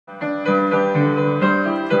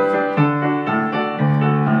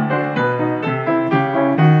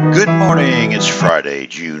morning. It's Friday,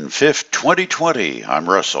 June 5th, 2020. I'm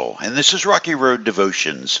Russell, and this is Rocky Road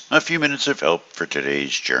Devotions, a few minutes of help for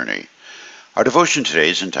today's journey. Our devotion today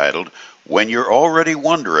is entitled, When You're Already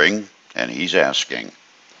Wondering, and He's Asking.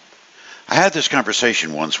 I had this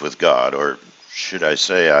conversation once with God, or should I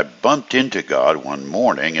say I bumped into God one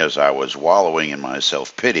morning as I was wallowing in my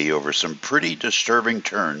self-pity over some pretty disturbing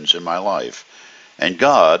turns in my life. And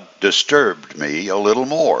God disturbed me a little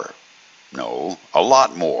more. No, a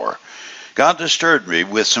lot more. God disturbed me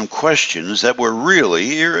with some questions that were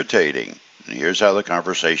really irritating. And here's how the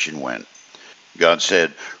conversation went. God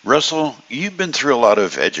said, Russell, you've been through a lot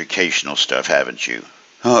of educational stuff, haven't you?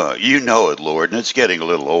 You know it, Lord, and it's getting a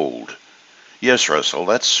little old. Yes, Russell,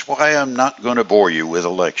 that's why I'm not going to bore you with a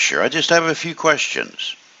lecture. I just have a few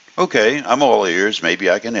questions. Okay, I'm all ears. Maybe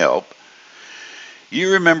I can help.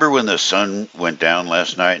 You remember when the sun went down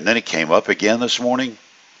last night and then it came up again this morning?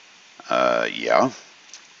 Yeah.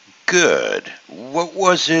 Good. What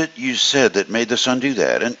was it you said that made the sun do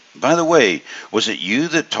that? And by the way, was it you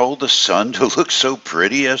that told the sun to look so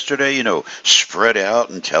pretty yesterday? Spread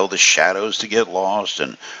out and tell the shadows to get lost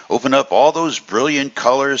and open up all those brilliant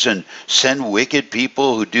colors and send wicked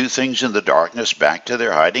people who do things in the darkness back to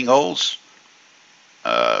their hiding holes?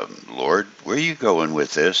 Lord, where are you going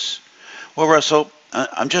with this? Well, Russell,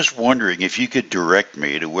 I'm just wondering if you could direct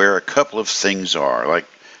me to where a couple of things are, like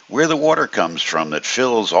where the water comes from that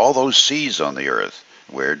fills all those seas on the earth,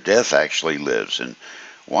 where death actually lives, and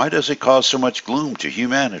why does it cause so much gloom to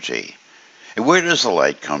humanity? And where does the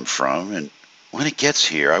light come from? And when it gets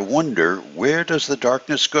here, I wonder, where does the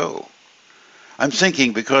darkness go? I'm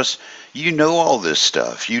thinking because you know all this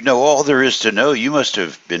stuff. You know all there is to know. You must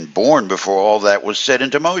have been born before all that was set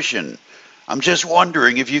into motion. I'm just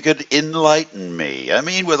wondering if you could enlighten me. I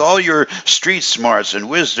mean, with all your street smarts and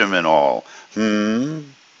wisdom and all.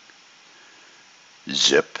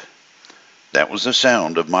 Zip. That was the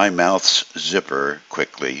sound of my mouth's zipper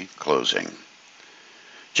quickly closing.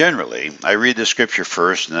 Generally, I read the scripture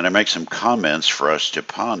first and then I make some comments for us to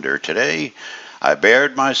ponder. Today, I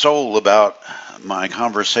bared my soul about my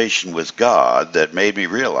conversation with God that made me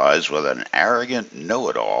realize what an arrogant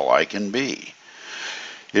know-it-all I can be.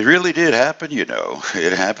 It really did happen,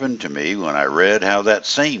 It happened to me when I read how that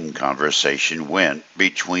same conversation went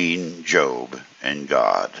between Job and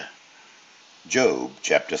God. Job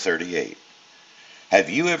chapter 38.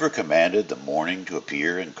 Have you ever commanded the morning to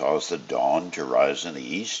appear and caused the dawn to rise in the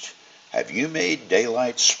east? Have you made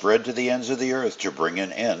daylight spread to the ends of the earth to bring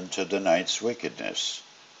an end to the night's wickedness?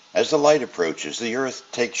 As the light approaches, the earth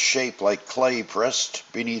takes shape like clay pressed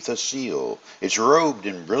beneath a seal. It's robed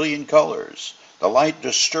in brilliant colors. The light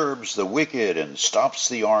disturbs the wicked and stops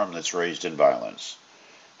the arm that's raised in violence.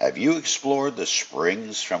 Have you explored the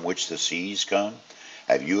springs from which the seas come?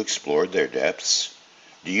 Have you explored their depths?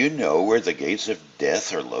 Do you know where the gates of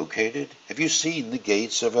death are located? Have you seen the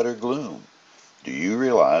gates of utter gloom? Do you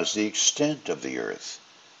realize the extent of the earth?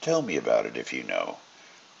 Tell me about it if you know.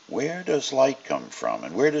 Where does light come from,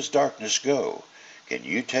 and where does darkness go? Can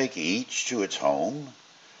you take each to its home?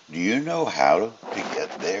 Do you know how to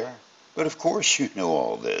get there? But of course you know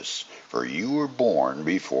all this, for you were born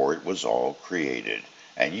before it was all created,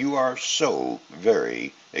 and you are so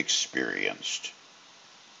very experienced.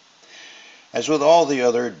 As with all the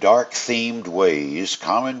other dark-themed ways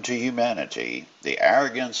common to humanity, the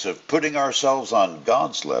arrogance of putting ourselves on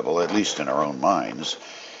God's level, at least in our own minds,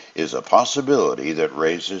 is a possibility that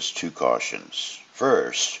raises two cautions.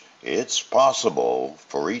 First, it's possible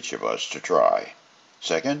for each of us to try.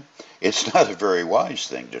 Second, it's not a very wise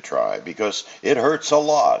thing to try because it hurts a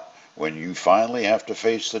lot when you finally have to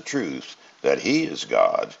face the truth that He is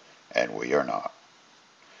God and we are not.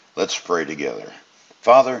 Let's pray together.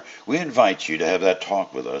 Father, we invite you to have that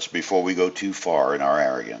talk with us before we go too far in our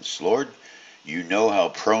arrogance. Lord, you know how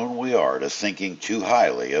prone we are to thinking too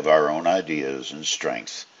highly of our own ideas and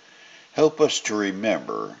strength. Help us to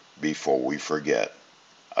remember before we forget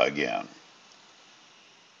again.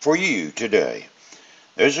 For you today,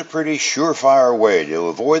 there's a pretty surefire way to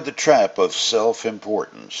avoid the trap of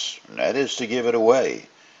self-importance, and that is to give it away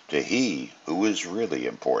to He who is really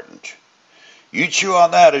important. You chew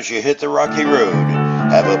on that as you hit the rocky road.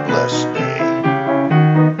 Have a blessed day.